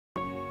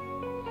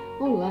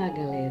Olá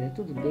galera,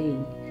 tudo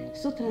bem?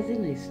 Estou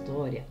trazendo a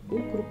história O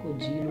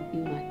Crocodilo e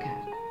o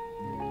Macaco.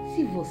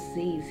 Se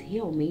vocês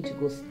realmente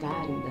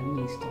gostaram da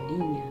minha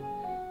historinha,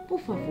 por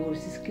favor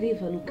se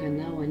inscreva no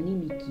canal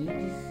Anime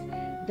Kids,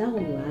 dá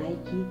um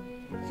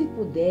like, se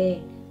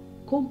puder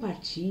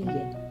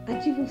compartilha,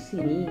 ativa o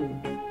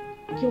sininho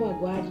que eu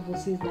aguardo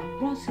vocês na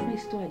próxima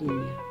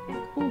historinha.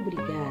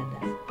 Obrigada,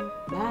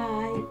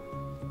 bye!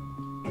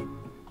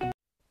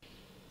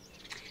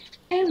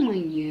 É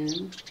manhã,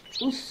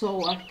 o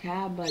sol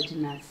acaba de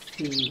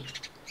nascer,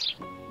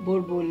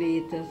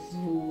 borboletas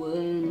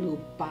voando,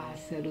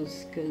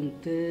 pássaros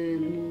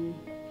cantando.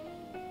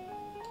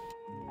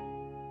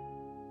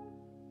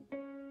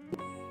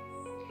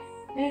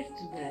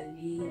 Perto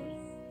dali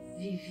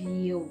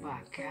vivia o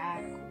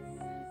macaco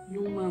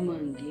numa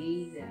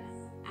mangueira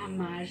à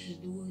margem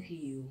do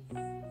rio.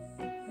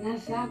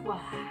 Nas águas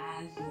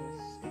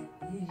rasas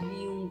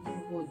vivia um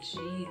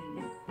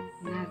crocodilo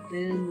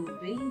nadando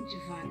bem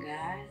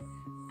devagar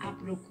à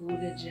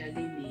procura de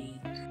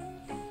alimento.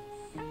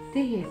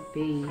 De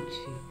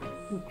repente,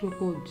 o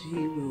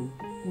crocodilo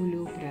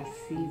olhou para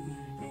cima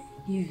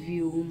e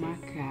viu um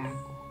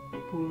macaco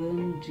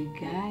pulando de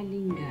galho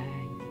em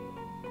galho.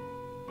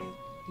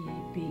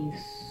 E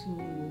pensou: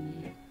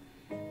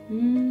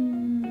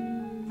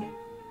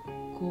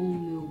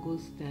 como eu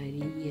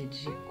gostaria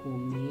de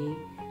comer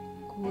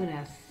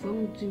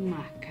coração de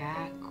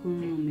macaco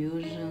no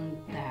meu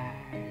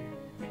jantar.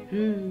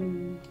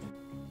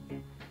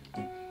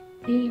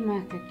 Ei,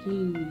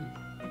 macaquinho,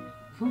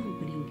 vamos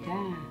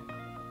brincar?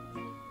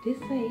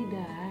 Desça aí da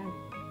árvore,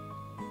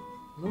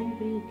 vamos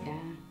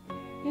brincar.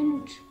 Eu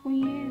não te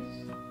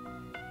conheço,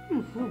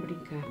 não vou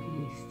brincar com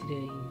um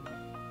estranho,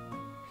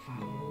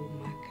 falou o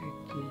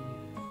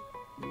macaquinho.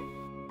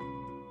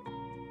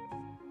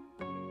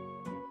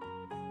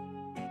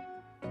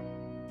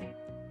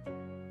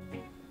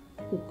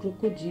 O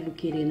crocodilo,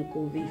 querendo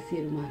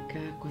convencer o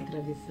macaco a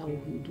atravessar o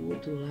rio do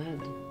outro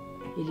lado,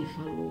 ele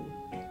falou: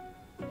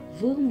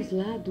 vamos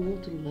lá do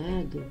outro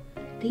lado,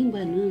 tem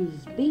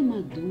bananas bem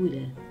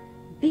maduras,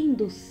 bem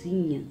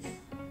docinhas.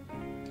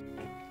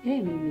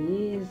 É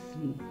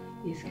mesmo,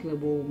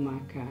 exclamou o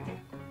macaco,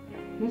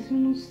 mas eu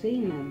não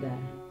sei nadar.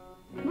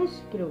 Não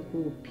se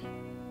preocupe,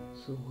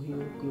 sorriu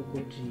o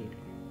crocodilo.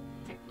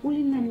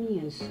 Pule nas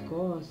minhas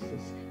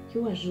costas que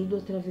eu ajudo a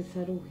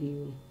atravessar o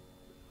rio.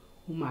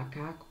 O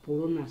macaco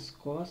pulou nas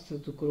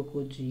costas do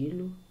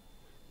crocodilo.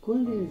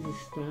 Quando eles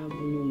estavam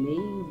no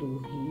meio do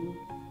rio,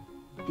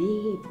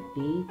 de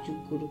repente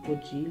o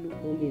crocodilo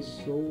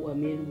começou a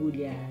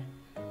mergulhar,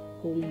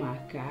 com o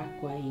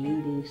macaco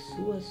ainda em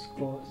suas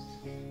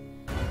costas.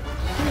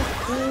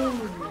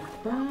 Socorro,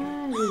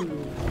 pare!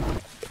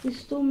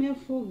 Estou me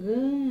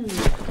afogando,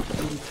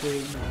 gritou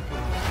o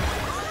macaco.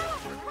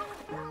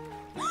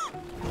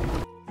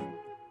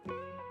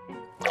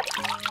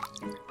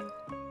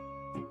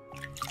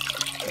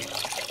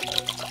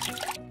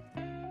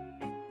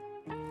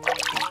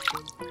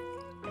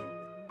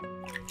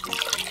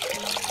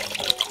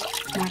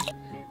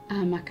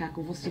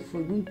 Macaco, você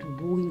foi muito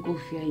burro em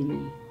confiar em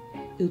mim.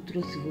 Eu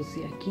trouxe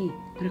você aqui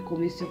para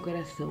comer seu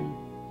coração.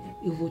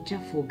 Eu vou te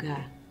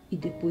afogar e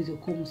depois eu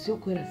como seu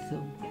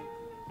coração.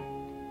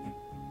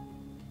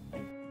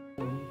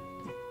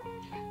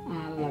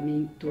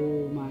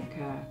 Lamentou o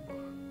macaco.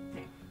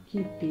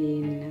 Que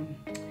pena.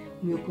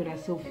 O meu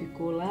coração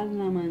ficou lá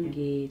na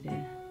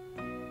mangueira.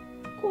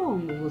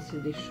 Como você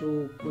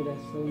deixou o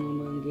coração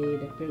na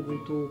mangueira?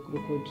 Perguntou o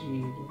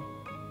crocodilo.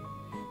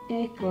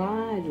 É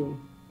claro.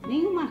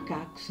 Nenhum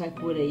macaco sai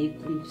por aí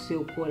com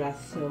seu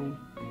coração.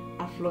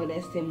 A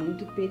floresta é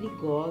muito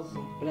perigosa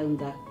para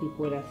andar com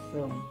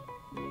coração.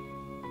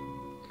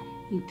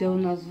 Então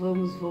nós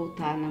vamos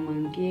voltar na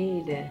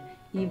mangueira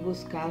e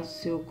buscar o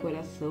seu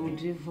coração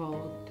de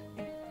volta.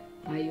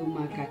 Aí o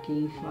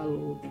macaquinho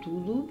falou: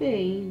 tudo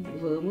bem,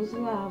 vamos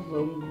lá,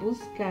 vamos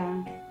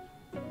buscar.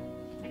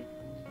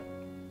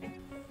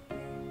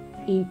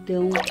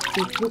 Então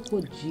o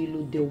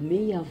crocodilo deu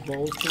meia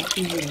volta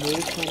e rumou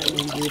para a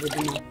mangueira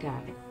do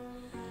macaco.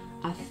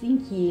 Assim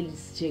que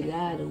eles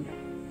chegaram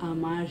à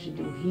margem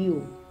do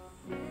rio,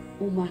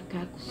 o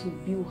macaco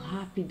subiu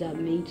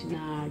rapidamente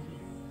na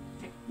árvore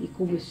e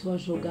começou a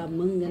jogar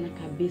manga na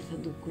cabeça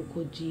do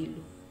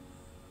crocodilo.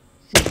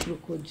 Seu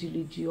crocodilo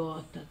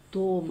idiota,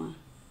 toma,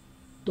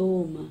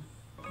 toma.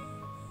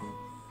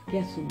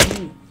 Quer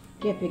subir?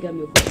 Quer pegar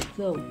meu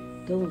coração?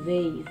 Então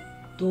venha,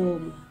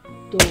 toma,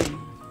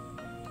 toma.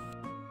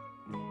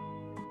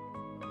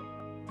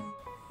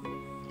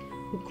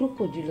 O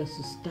crocodilo,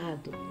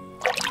 assustado,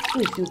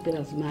 fugiu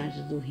pelas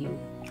margens do rio.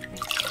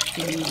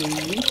 E ninguém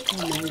nunca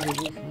mais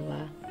ouviu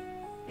falar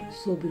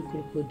sobre o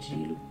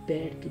crocodilo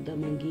perto da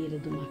mangueira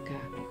do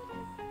macaco.